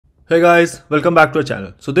Hey guys, welcome back to our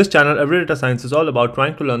channel. So this channel, Every Data Science, is all about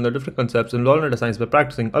trying to learn the different concepts involved in data science by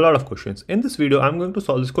practicing a lot of questions. In this video, I'm going to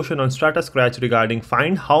solve this question on Stratascratch regarding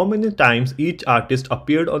find how many times each artist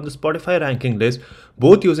appeared on the Spotify ranking list,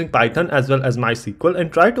 both using Python as well as MySQL, and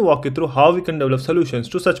try to walk you through how we can develop solutions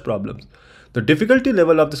to such problems. The difficulty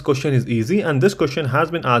level of this question is easy, and this question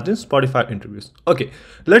has been asked in Spotify interviews. Okay,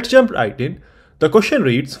 let's jump right in. The question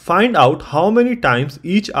reads, find out how many times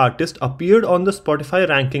each artist appeared on the Spotify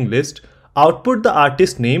ranking list, output the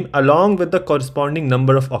artist name along with the corresponding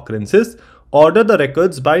number of occurrences, order the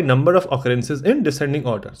records by number of occurrences in descending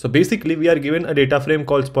order. So basically we are given a data frame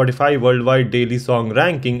called Spotify Worldwide Daily Song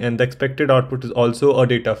Ranking, and the expected output is also a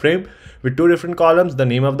data frame with two different columns, the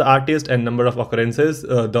name of the artist and number of occurrences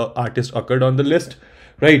the artist occurred on the list,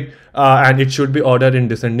 right? And it should be ordered in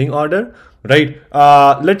descending order, right?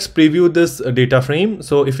 Let's preview this data frame.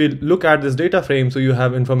 So if you look at this data frame, so you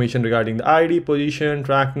have information regarding the ID, position,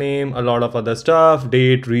 track name, a lot of other stuff,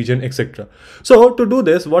 date, region, etc. So to do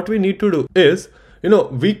this, what we need to do is,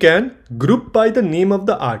 we can group by the name of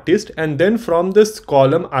the artist, and then from this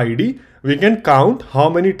column ID, we can count how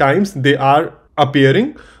many times they are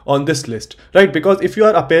appearing on this list, right? Because if you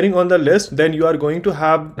are appearing on the list, then you are going to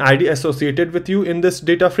have ID associated with you in this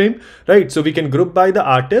data frame, right? So we can group by the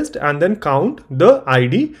artist and then count the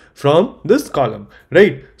ID from this column,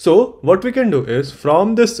 right? So what we can do is,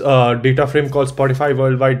 from this data frame called Spotify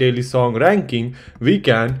Worldwide Daily Song Ranking, we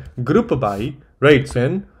can group by, right? So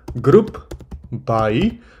then group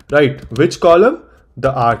by, right, which column?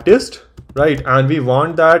 The artist, right? And we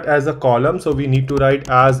want that as a column, so we need to write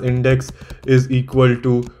as index is equal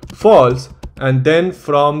to false, and then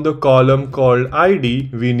from the column called ID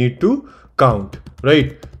we need to count,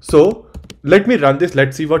 right? So let me run this,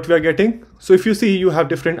 let's see what we are getting. So if you see, you have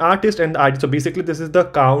different artists and ID. So basically this is the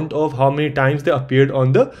count of how many times they appeared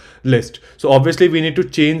on the list. So obviously we need to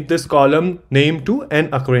change this column name to n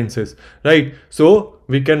occurrences, right? So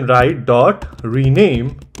we can write dot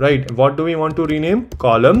rename, right? What do we want to rename?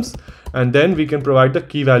 Columns. And then we can provide the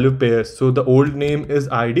key value pairs. So the old name is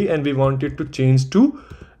ID and we want it to change to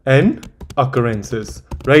n occurrences,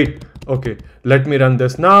 right? Okay, let me run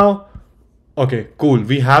this now. Okay, cool,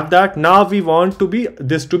 we have that. Now we want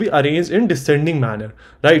this to be arranged in descending manner,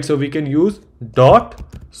 right? So we can use dot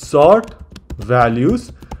sort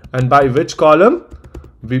values, and by which column?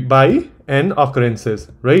 By n occurrences,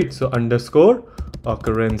 right? So underscore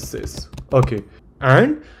occurrences, okay,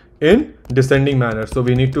 and in descending manner. So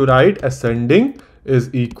we need to write ascending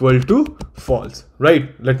is equal to false,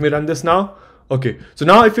 right? Let me run this now. Okay, so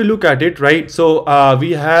now if you look at it, right, so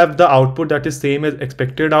we have the output that is same as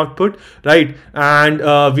expected output, right?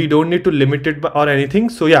 And we don't need to limit it or anything.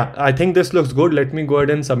 So yeah, I think this looks good. Let me go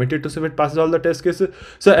ahead and submit it to see if it passes all the test cases.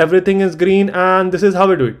 So everything is green, and this is how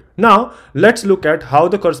we do it. Now let's look at how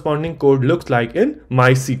the corresponding code looks like in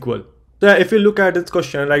MySQL. So if you look at this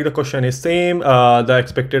question, like the question is same, the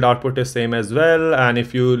expected output is same as well. And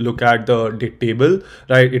if you look at the date table,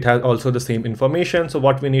 right, it has also the same information. So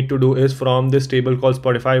what we need to do is, from this table called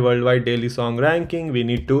Spotify Worldwide Daily Song Ranking, we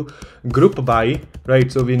need to group by,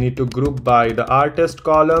 right? So we need to group by the artist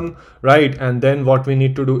column, right? And then what we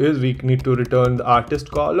need to do is we need to return the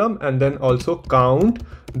artist column and then also count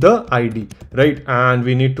the ID, right? And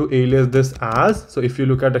we need to alias this as, so if you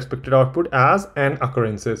look at expected output, as n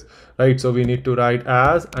occurrences, right? So we need to write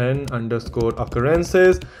as n underscore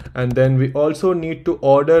occurrences, and then we also need to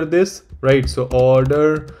order this, right? So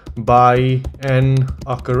order by n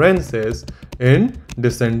occurrences in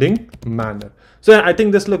descending manner. So I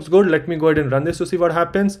think this looks good. Let me go ahead and run this to see what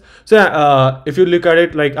happens. So if you look at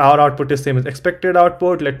it, like our output is same as expected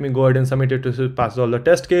output. Let me go ahead and submit it to see if it passes all the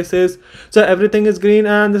test cases. So everything is green,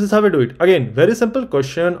 and this is how we do it. Again, very simple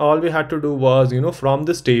question. All we had to do was, from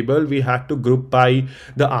this table, we had to group by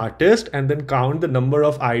the artist and then count the number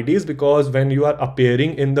of IDs, because when you are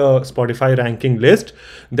appearing in the Spotify ranking list,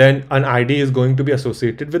 then an ID is going to be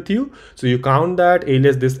associated with you. So you count that,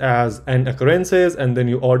 alias this as n occurrences, and then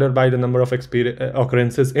you order by the number of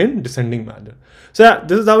occurrences in descending manner. So yeah,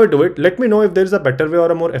 this is how we do it. Let me know if there is a better way or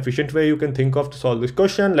a more efficient way you can think of to solve this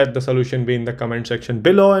question. Let the solution be in the comment section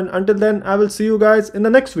below, and until then, I will see you guys in the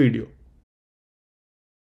next video.